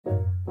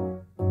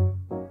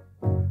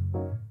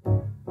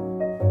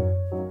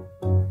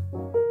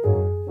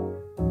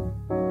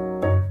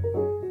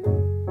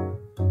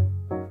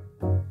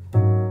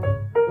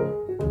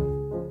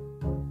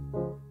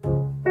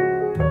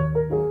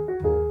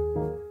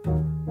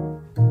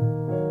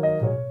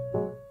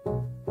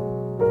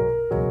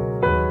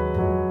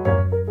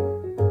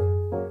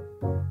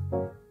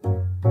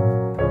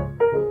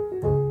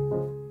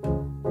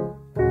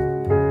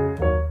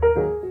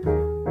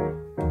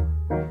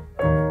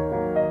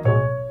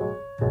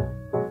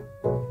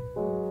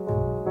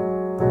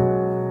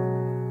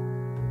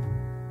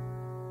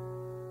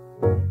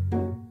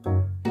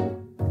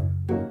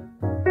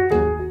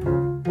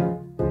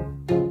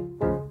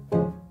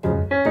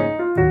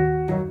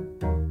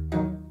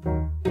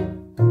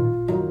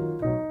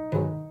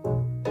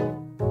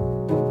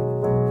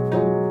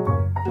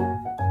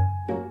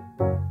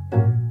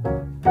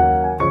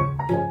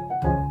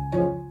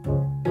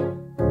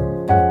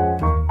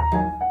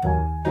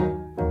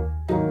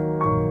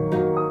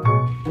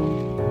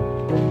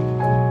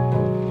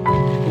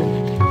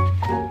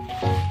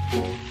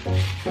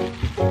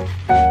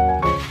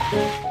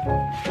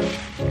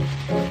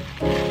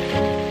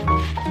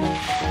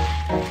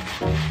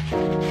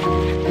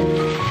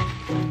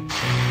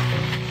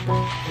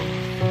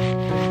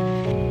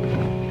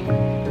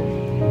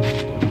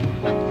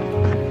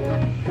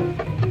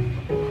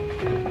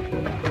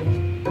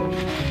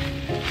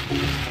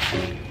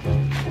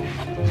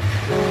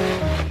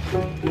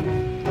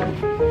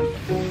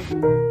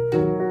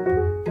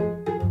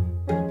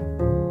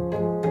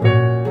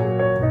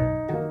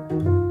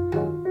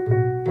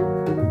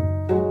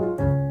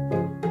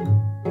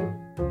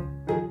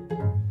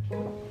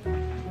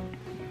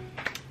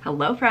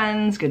Hello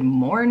friends, good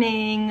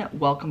morning.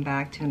 Welcome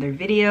back to another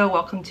video.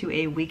 Welcome to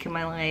a week in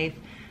my life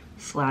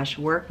 /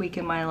 work week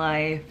in my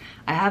life.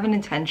 I have an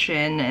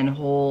intention and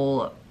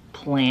whole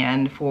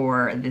plan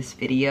for this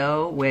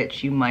video,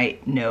 which you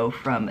might know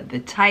from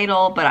the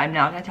title, but I'm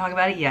not gonna talk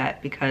about it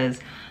yet because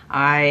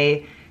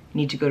I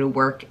need to go to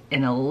work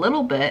in a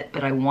little bit,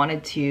 but I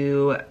wanted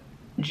to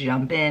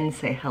jump in,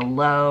 say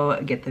hello,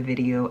 get the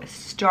video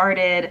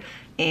started,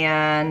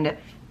 and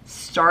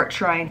start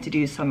trying to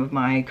do some of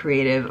my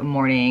creative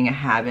morning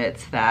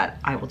habits that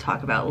I will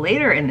talk about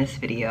later in this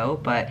video.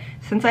 But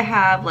since I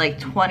have like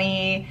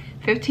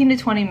 15 to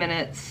 20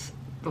 minutes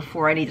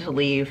before I need to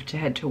leave to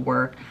head to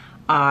work,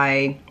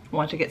 I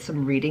want to get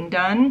some reading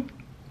done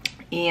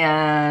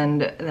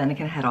and then I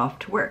can head off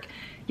to work.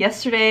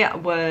 Yesterday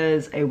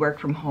was a work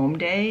from home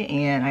day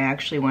and I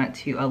actually went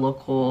to a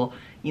local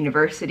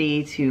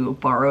university to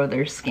borrow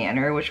their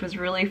scanner, which was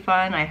really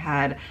fun. I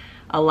had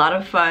a lot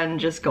of fun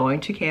just going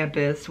to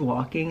campus,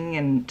 walking,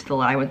 and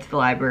I went to the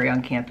library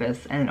on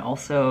campus and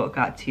also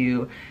got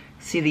to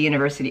see the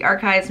university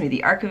archives, meet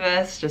the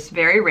archivist, just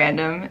very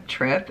random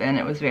trip, and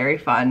it was very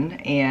fun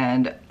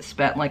and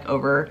spent like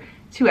over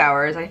 2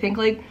 hours, I think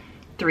like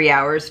 3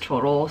 hours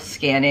total,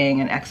 scanning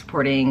and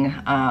exporting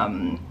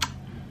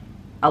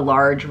a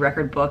large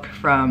record book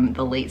from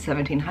the late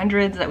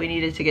 1700s that we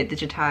needed to get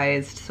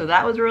digitized. So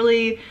that was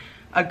really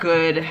a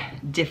good,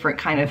 different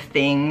kind of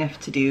thing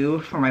to do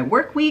for my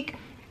work week.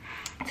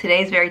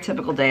 Today's a very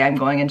typical day. I'm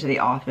going into the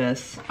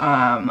office.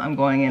 I'm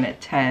going in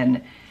at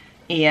 10,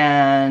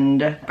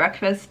 and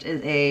breakfast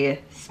is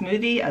a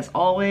smoothie as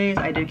always.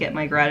 I did get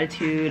my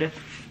gratitude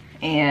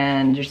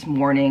and just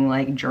morning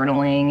like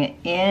journaling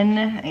in,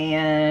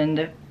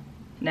 and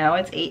now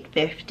it's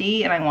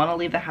 8:50 and I want to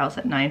leave the house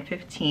at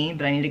 9:15,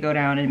 but I need to go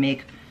down and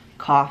make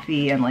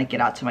coffee and like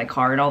get out to my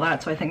car and all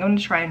that. So I think I'm gonna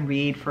try and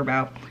read for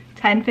about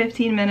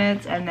 10-15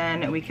 minutes and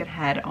then we could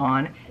head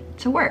on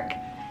to work.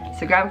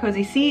 So grab a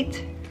cozy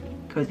seat,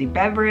 cozy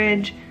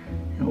beverage,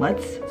 and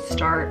let's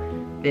start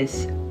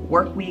this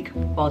work week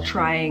while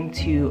trying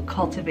to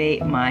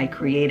cultivate my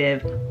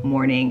creative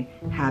morning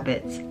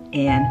habits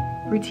and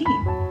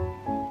routine.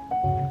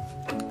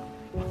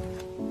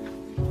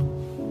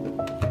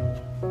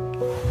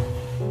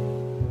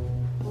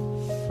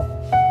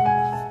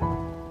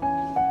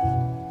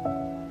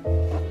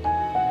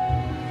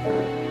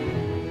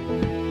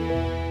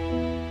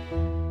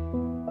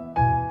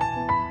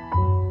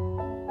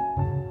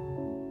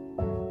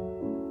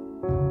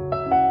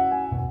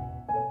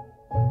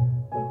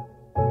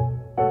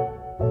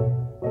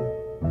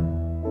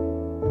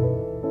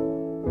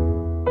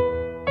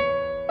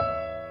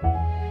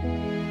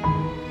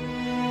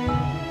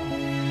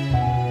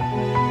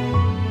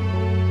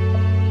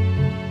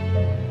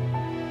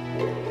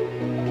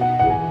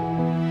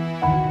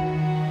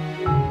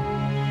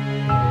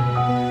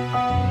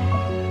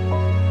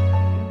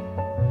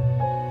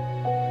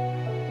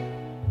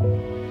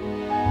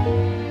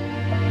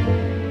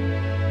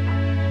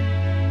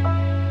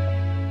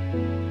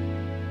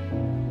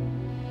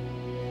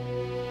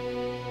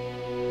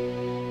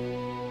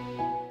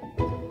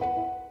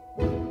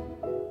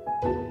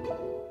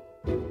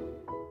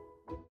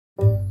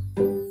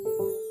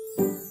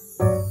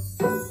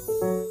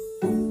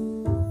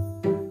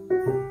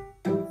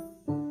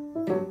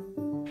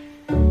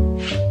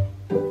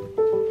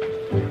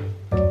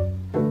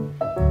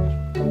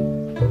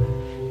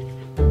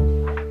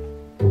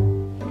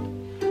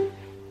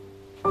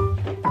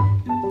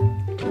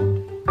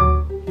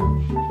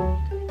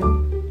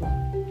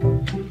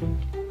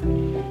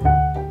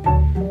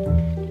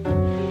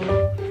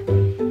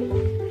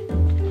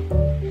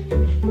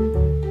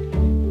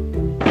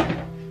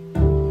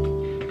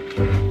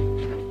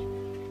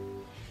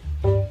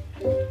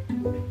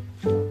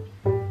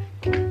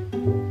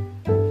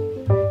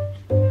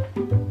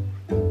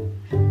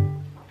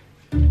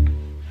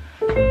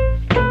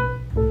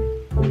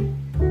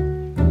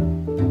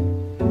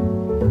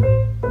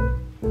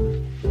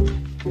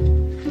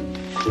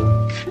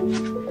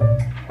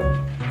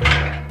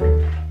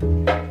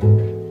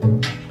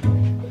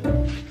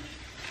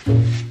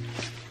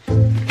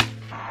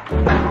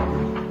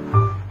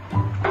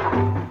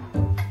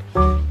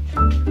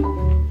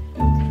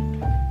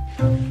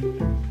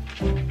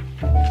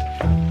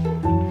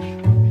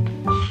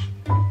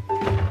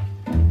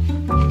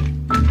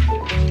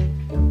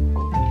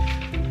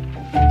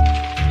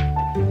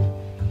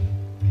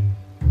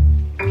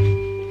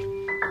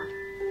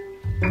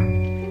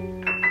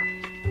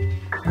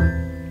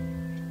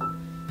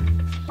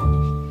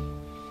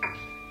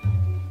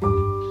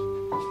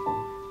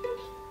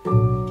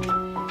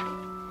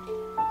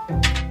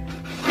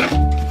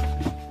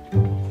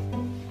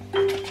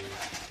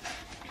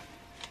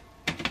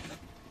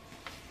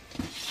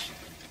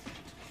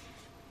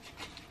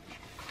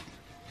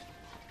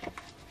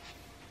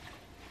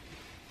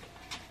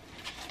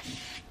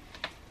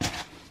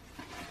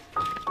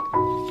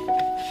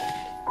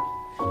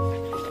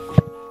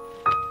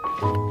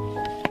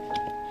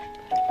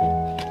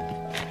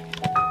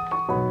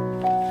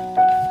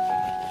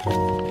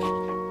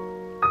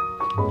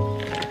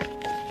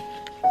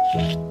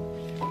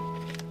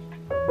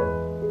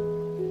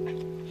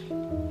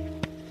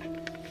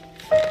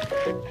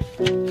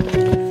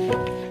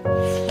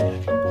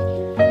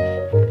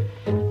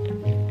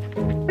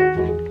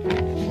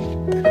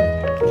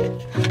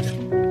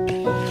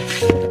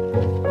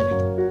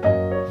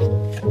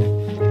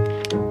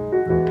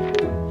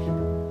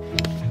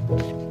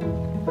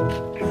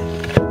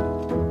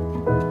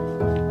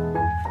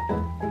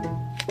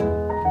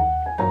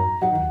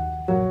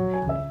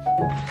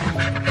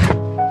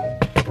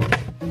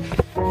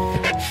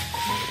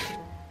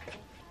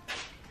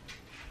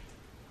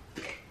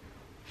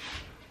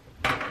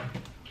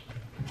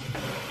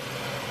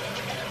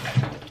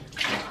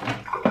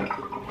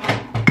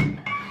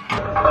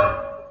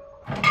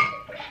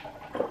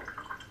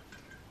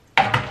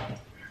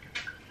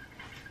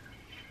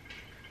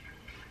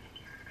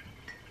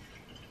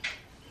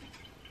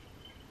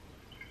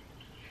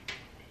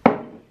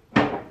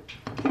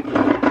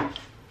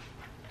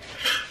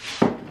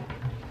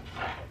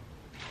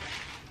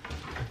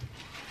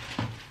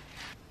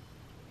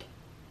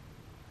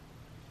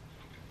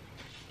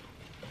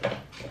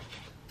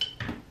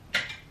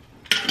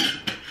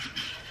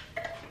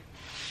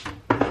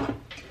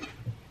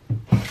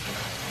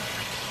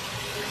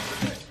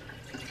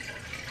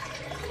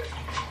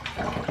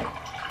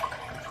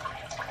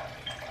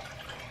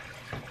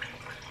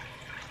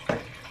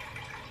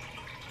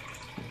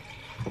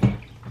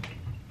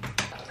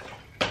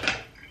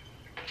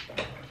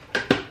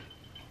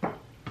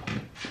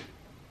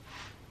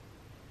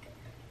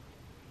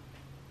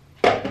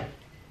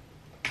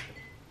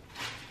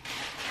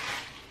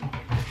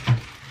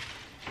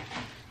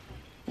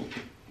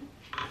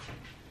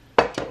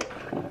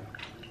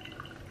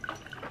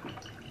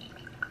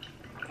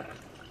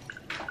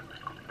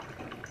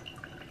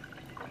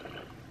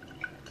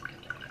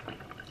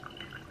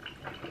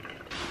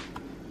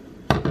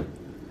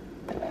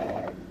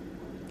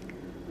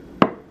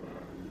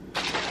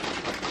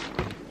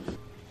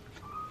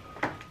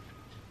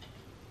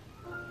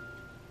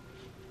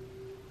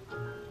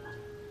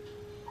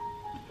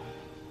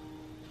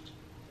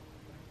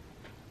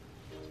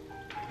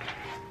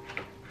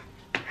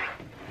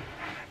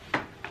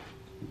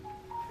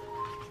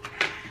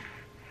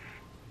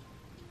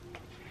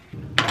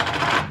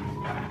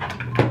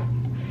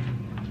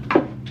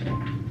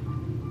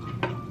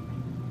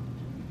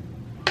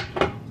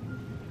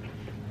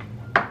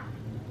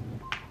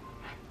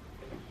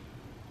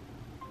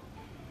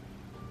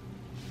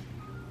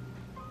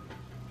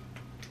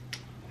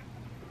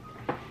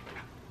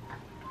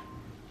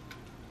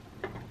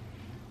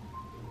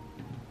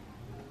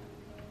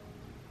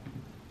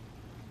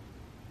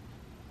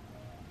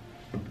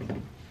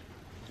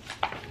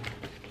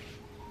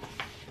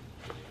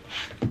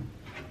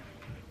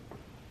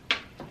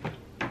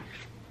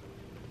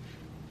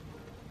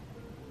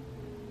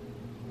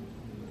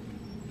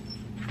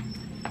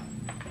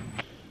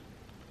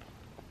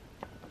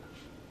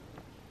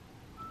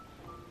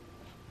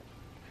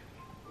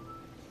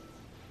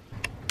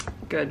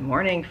 Good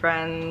morning,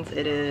 friends.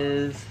 It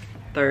is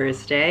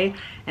Thursday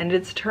and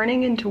it's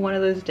turning into one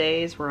of those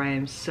days where I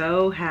am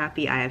so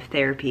happy I have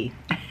therapy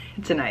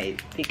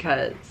tonight,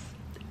 because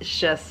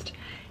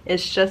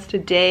it's just a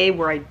day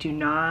where I'm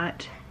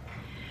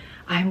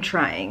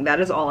trying. That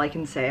is all I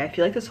can say. I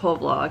feel like this whole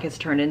vlog has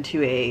turned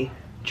into a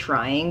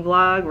trying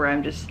vlog where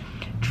I'm just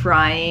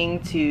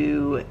trying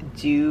to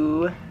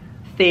do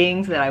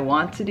things that I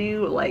want to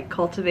do, like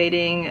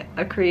cultivating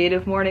a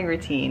creative morning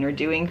routine or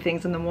doing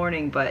things in the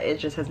morning, but it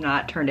just has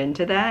not turned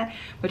into that,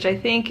 which I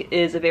think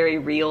is a very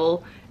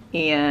real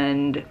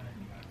and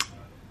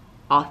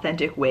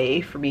authentic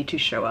way for me to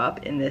show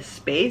up in this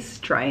space,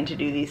 trying to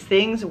do these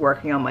things,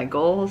 working on my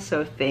goals.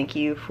 So thank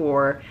you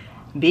for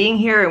being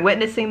here and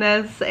witnessing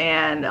this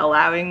and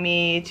allowing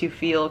me to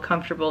feel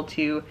comfortable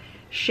to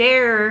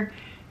share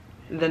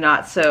the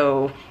not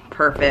so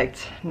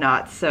perfect,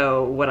 not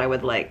so what I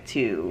would like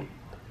to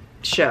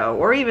show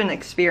or even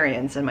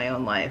experience in my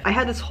own life. I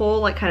had this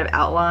whole like kind of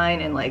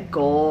outline and like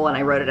goal, and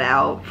I wrote it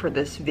out for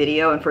this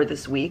video and for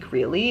this week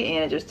really,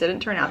 and it just didn't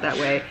turn out that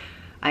way.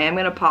 I am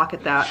gonna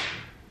pocket that.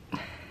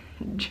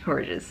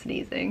 George is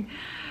sneezing.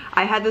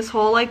 I had this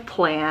whole like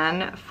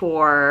plan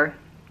for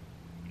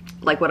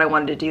like what I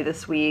wanted to do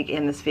this week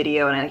in this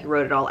video, and I like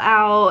wrote it all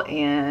out,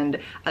 and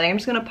I think I'm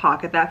just gonna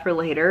pocket that for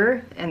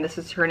later, and this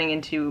is turning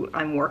into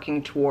I'm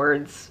working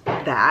towards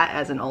that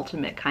as an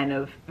ultimate kind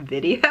of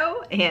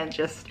video and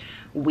just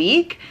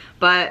week.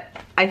 But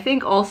I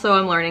think also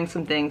I'm learning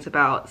some things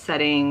about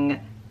setting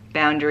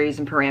boundaries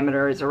and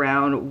parameters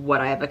around what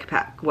I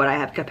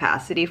have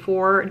capacity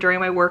for during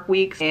my work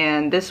weeks,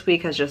 and this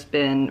week has just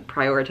been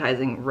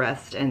prioritizing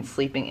rest and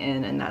sleeping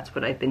in, and that's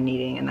what I've been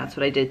needing, and that's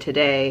what I did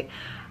today.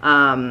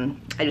 I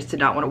just did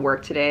not want to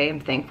work today. I'm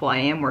thankful I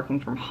am working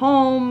from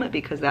home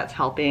because that's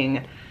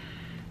helping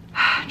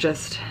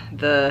just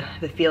the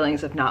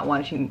feelings of not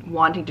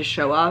wanting to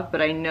show up.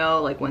 But I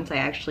know like once I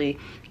actually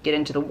get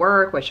into the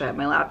work, which I have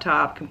my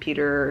laptop,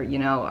 computer, you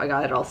know, I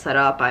got it all set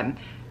up.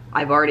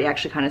 I've already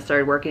actually kind of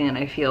started working, and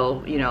I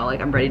feel, you know,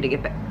 like I'm ready to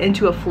get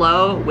into a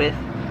flow with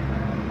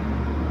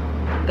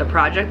the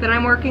project that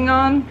I'm working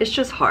on. It's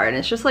just hard.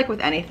 It's just like with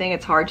anything,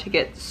 it's hard to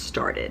get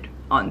started.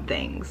 on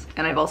things.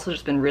 And I've also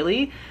just been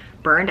really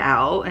burned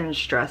out and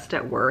stressed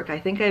at work. I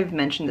think I've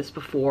mentioned this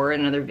before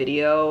in another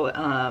video.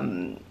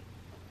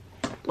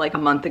 Like a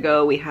month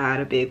ago, we had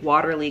a big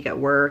water leak at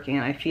work,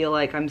 and I feel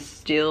like I'm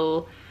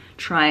still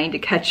trying to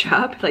catch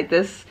up. Like,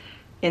 this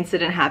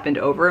incident happened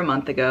over a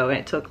month ago, and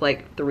it took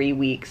like 3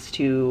 weeks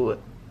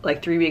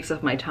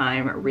of my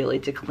time really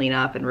to clean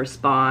up and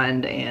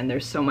respond, and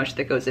there's so much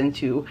that goes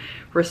into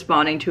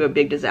responding to a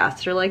big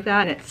disaster like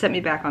that, and it set me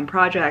back on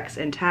projects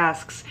and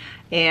tasks.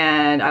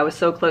 And I was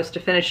so close to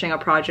finishing a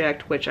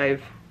project, which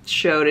I've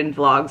showed in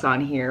vlogs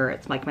on here.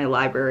 It's like my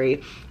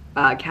library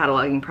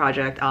cataloging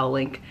project. I'll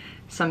link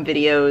some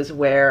videos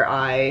where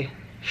I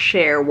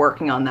share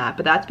working on that,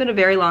 but that's been a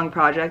very long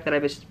project that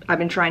I've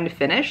been trying to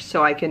finish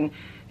so I can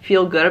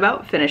feel good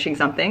about finishing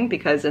something,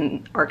 because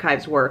in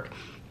archives work,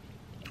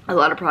 a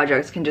lot of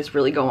projects can just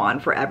really go on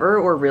forever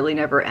or really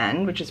never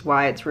end, which is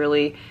why it's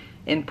really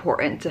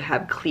important to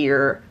have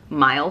clear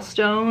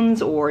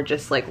milestones or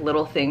just like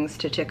little things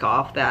to tick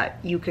off that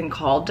you can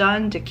call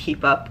done to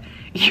keep up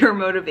your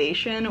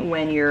motivation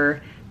when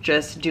you're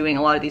just doing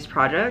a lot of these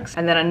projects.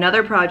 And then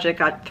another project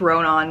got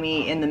thrown on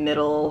me in the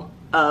middle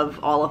of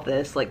all of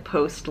this, like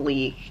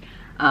post-leak,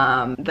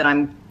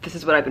 this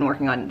is what I've been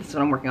working on, this is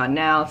what I'm working on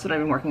now, this is what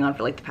I've been working on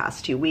for like the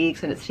past 2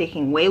 weeks, and it's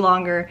taking way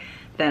longer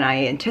than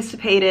I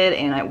anticipated,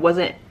 and it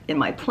wasn't in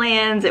my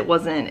plans,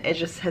 it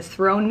just has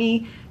thrown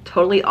me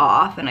totally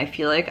off, and I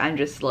feel like I'm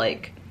just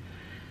like,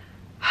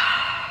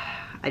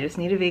 I just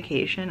need a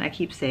vacation. I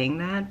keep saying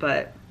that,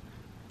 but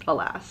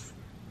alas,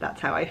 that's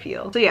how I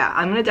feel. So yeah,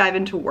 I'm gonna dive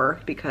into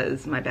work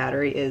because my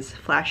battery is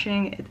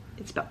flashing.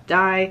 It's about to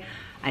die.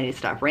 I need to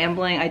stop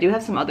rambling. I do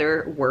have some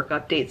other work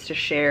updates to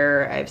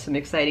share. I have some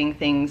exciting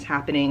things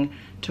happening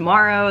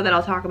tomorrow that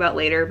I'll talk about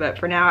later, but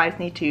for now I just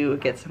need to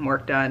get some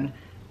work done,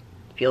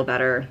 feel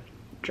better,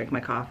 drink my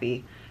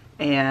coffee,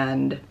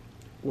 and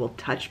we'll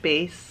touch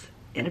base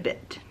in a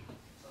bit.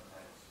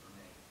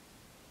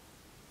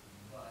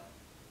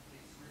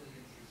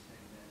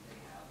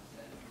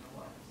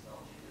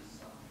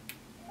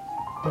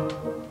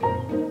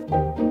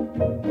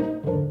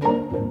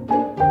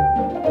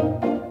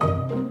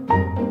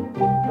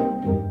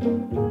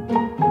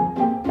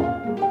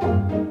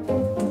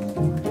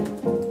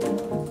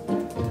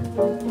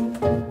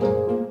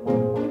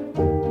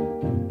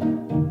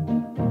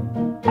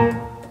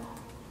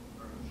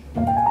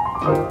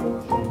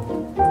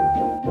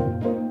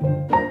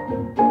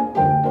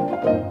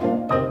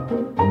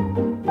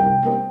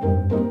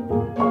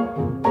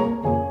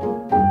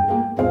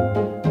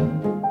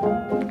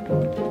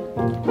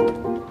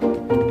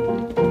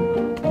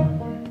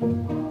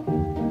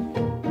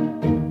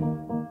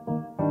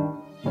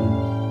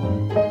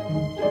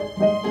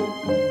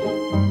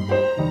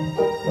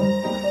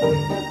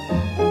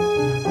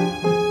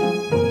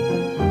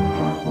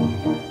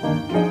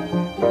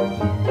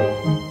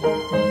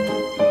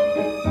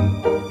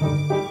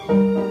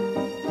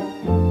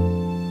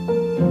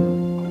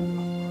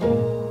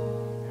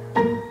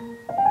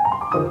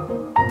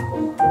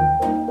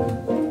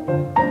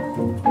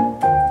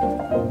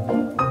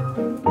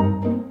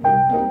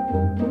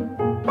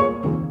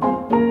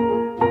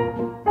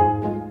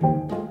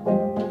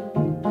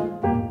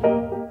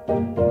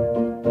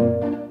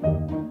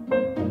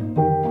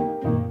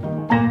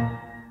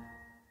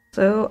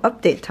 So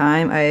update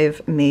time,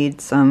 I've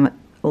made some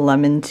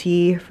lemon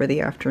tea for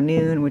the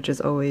afternoon, which is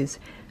always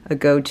a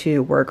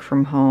go-to work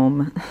from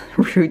home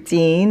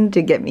routine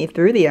to get me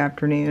through the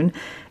afternoon,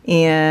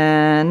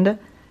 and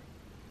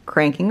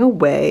cranking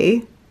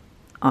away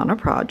on a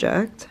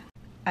project.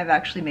 I've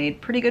actually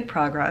made pretty good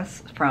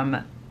progress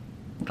from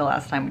the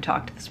last time we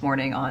talked this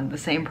morning on the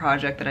same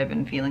project that I've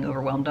been feeling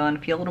overwhelmed on. I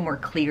feel a little more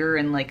clear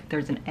and like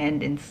there's an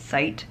end in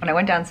sight. When I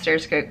went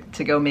downstairs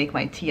to go make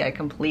my tea, I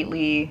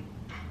completely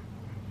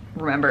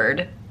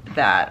remembered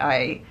that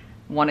I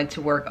wanted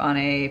to work on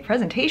a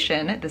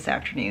presentation this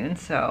afternoon,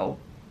 so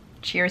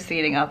cheers to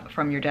getting up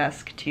from your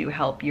desk to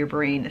help your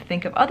brain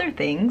think of other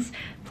things.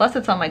 Plus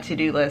it's on my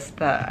to-do list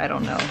that I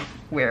don't know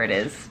where it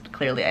is.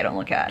 Clearly I don't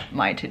look at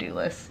my to-do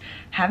list.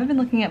 Haven't been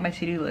looking at my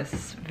to-do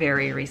lists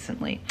very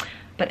recently.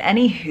 But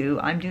anywho,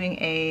 I'm doing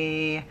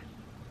a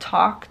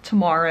talk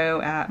tomorrow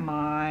at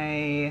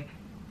my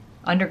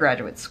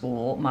undergraduate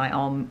school, my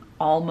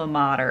alma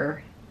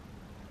mater.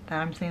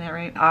 I'm saying that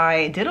right?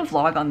 I did a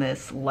vlog on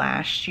this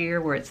last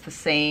year where it's the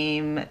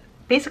same,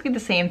 basically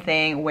the same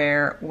thing,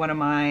 where one of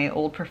my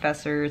old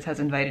professors has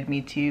invited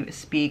me to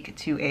speak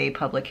to a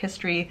public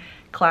history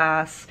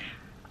class,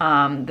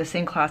 the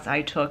same class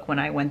I took when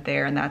I went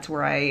there, and that's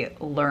where I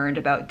learned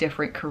about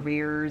different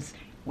careers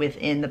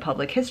within the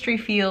public history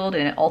field,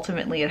 and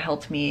ultimately it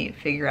helped me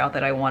figure out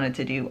that I wanted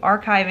to do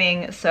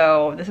archiving.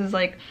 So this is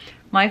like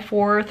my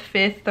fourth,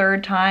 fifth,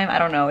 third time, I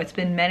don't know. It's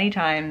been many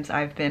times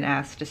I've been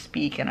asked to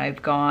speak, and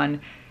I've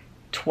gone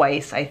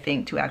twice, I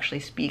think, to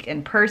actually speak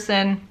in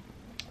person.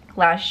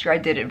 Last year I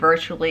did it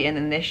virtually, and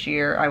then this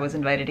year I was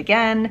invited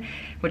again,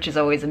 which is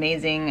always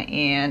amazing.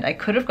 And I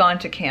could have gone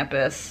to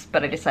campus,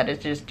 but I decided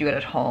to just do it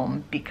at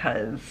home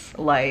because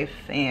life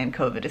and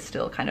COVID is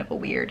still kind of a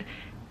weird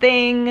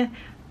thing.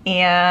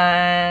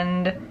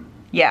 And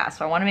yeah,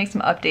 so I want to make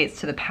some updates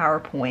to the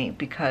PowerPoint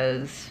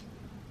because,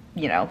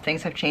 you know,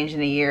 things have changed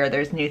in a year.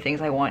 There's new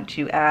things I want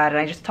to add, and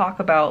I just talk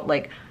about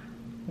like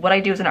what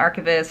I do as an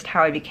archivist,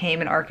 how I became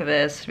an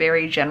archivist,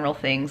 very general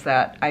things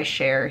that I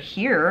share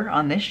here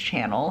on this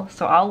channel.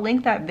 So I'll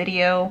link that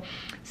video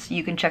so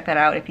you can check that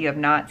out if you have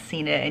not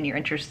seen it and you're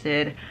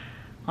interested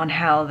on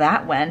how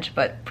that went,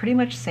 but pretty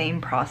much same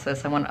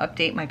process. I want to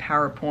update my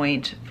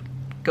PowerPoint,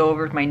 go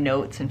over my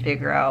notes and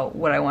figure out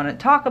what I want to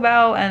talk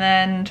about, and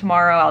then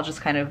tomorrow I'll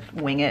just kind of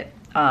wing it.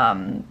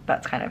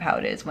 That's kind of how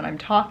it is when I'm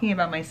talking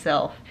about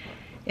myself.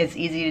 It's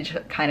easy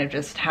to kind of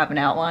just have an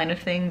outline of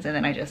things and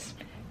then I just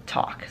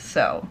talk.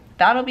 So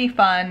that'll be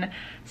fun.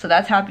 So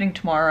that's happening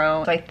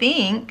tomorrow. So I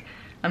think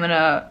I'm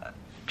gonna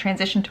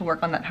transition to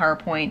work on that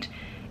PowerPoint,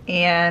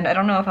 and I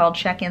don't know if I'll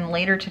check in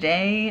later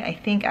today. I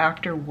think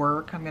after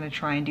work I'm gonna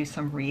try and do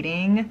some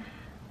reading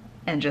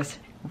and just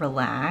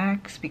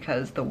relax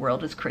because the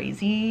world is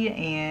crazy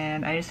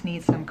and I just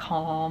need some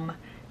calm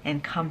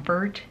and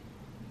comfort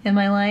in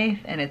my life,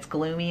 and it's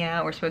gloomy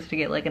out. We're supposed to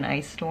get like an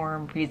ice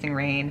storm, freezing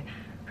rain.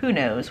 Who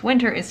knows?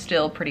 Winter is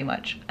still pretty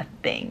much a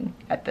thing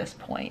at this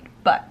point.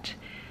 But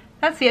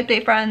that's the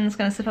update, friends.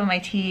 Gonna sip on my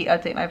tea,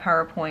 update my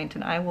PowerPoint,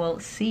 and I will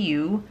see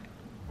you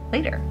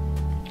later.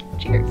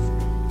 Cheers.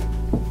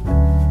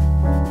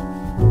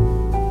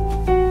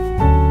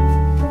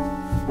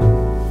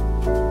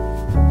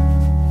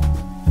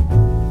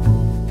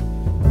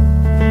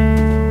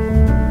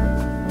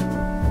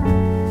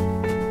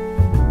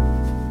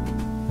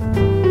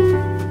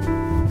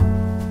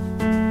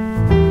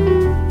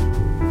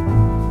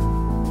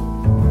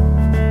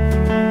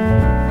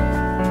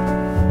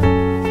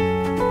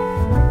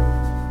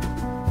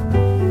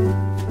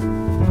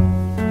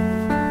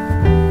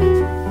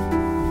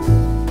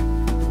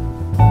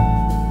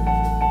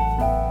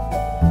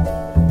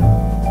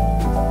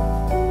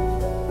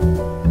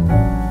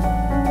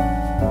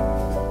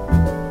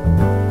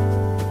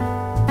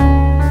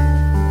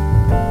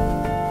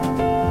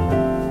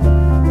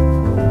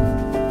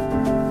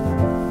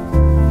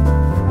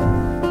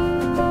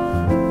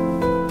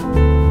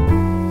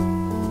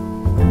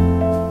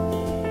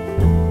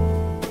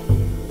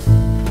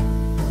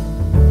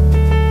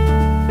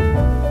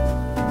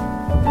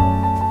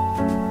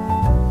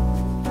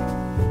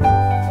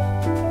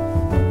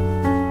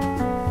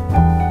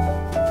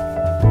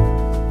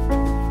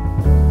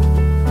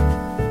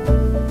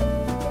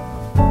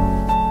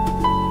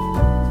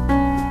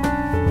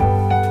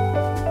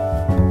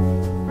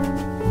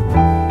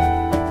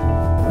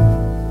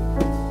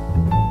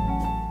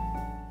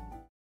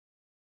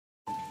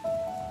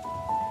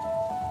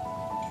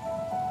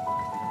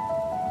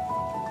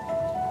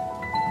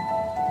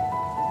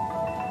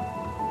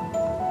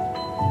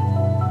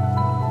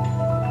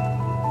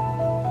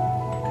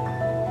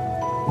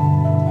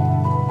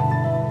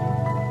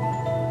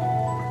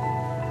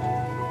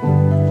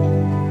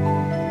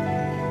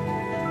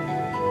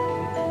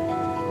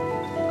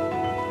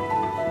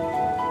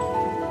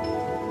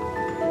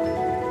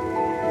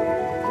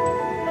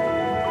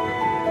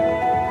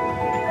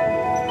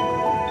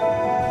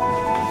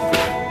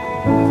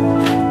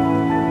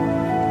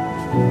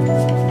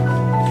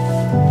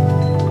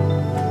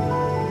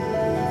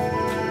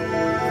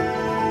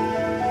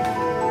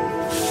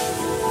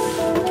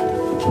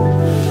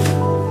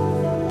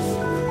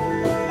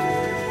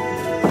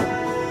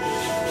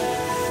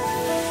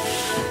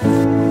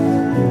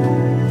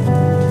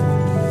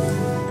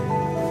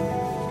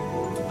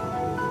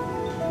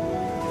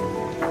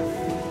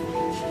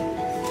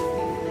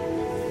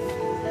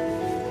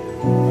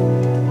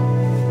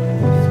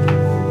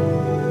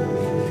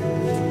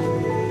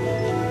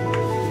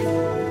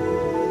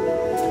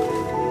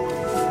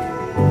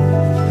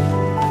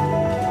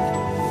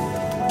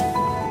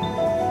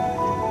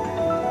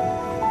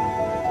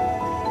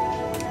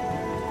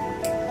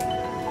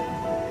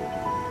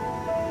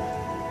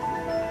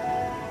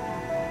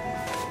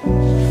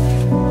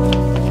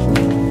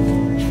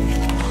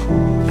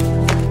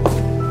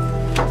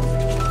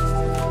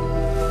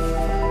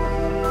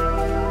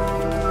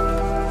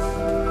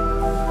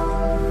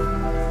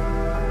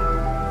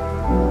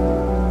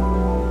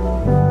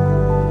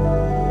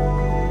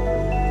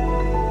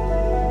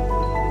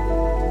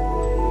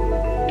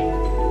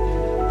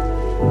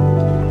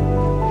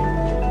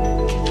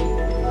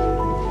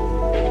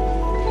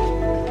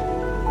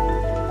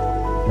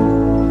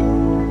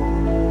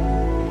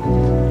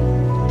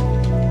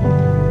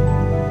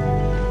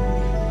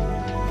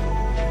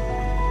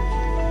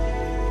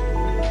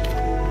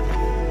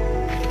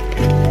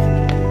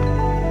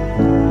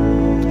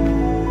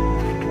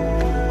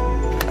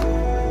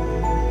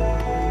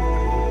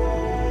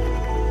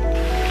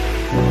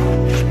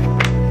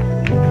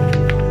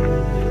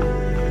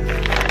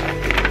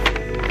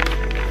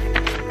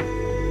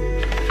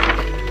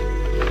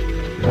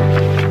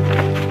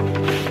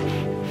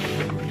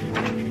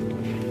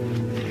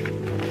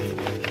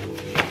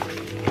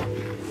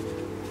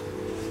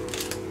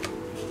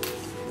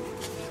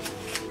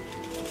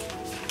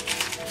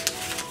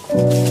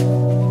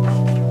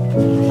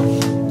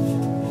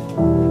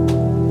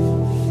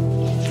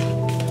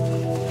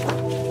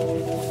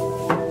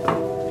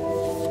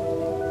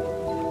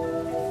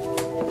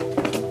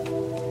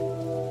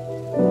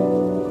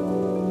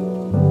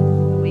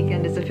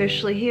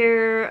 officially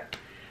here.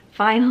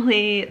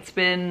 Finally, it's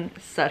been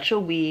such a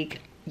week.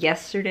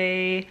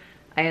 Yesterday,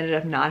 I ended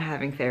up not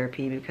having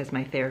therapy because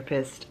my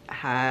therapist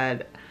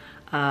had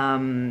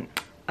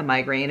a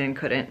migraine and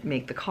couldn't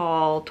make the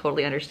call.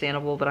 Totally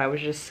understandable, but I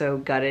was just so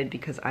gutted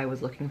because I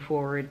was looking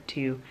forward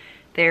to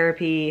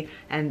therapy.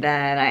 And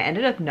then I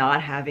ended up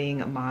not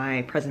having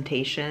my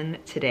presentation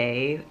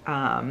today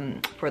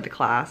for the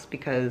class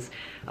because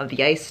of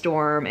the ice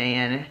storm,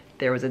 and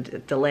there was a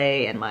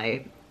delay, and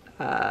my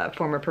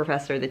former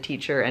professor, the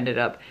teacher, ended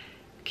up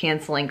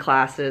canceling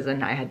classes,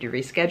 and I had to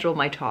reschedule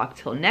my talk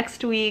till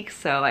next week.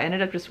 So I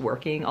ended up just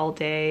working all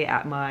day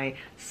at my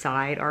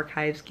side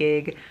archives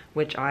gig,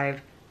 which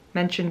I've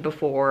mentioned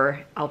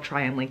before. I'll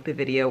try and link the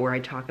video where I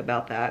talk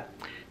about that.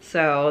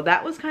 So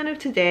that was kind of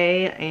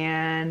today,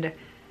 and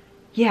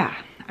yeah,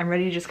 I'm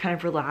ready to just kind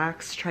of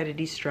relax, try to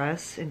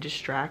de-stress and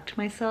distract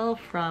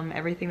myself from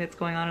everything that's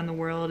going on in the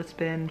world. It's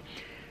been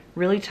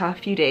really tough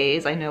few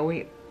days. I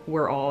know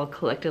we're all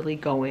collectively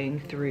going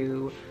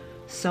through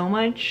so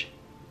much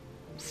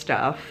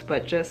stuff,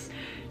 but just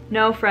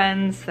know,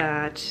 friends,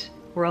 that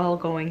we're all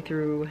going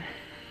through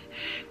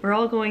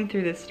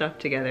this stuff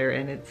together,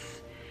 and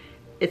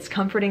it's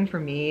comforting for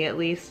me, at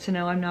least, to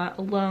know I'm not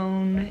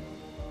alone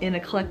in a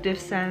collective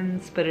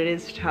sense. But it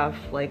is tough,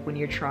 like when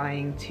you're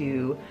trying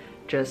to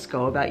just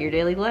go about your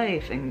daily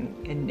life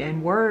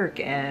and work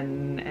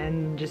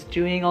and just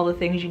doing all the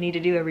things you need to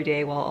do every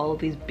day, while all of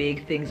these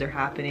big things are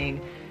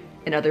happening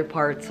in other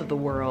parts of the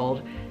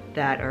world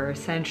that are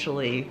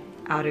essentially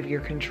out of your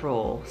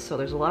control. So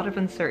there's a lot of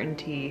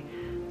uncertainty,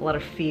 a lot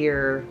of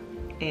fear,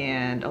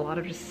 and a lot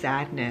of just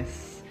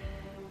sadness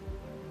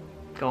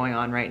going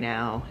on right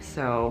now.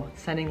 So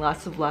sending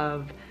lots of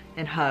love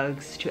and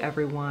hugs to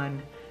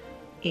everyone,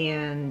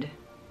 and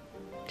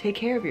take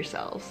care of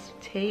yourselves.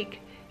 Take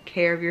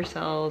care of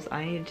yourselves.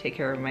 I need to take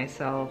care of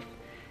myself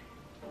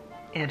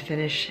and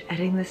finish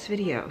editing this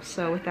video.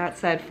 So with that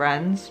said,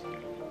 friends,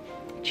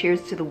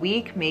 cheers to the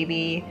week.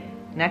 Maybe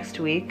next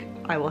week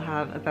I will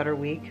have a better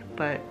week,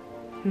 but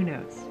who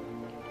knows?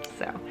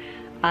 So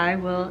I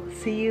will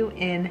see you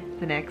in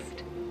the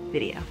next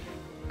video.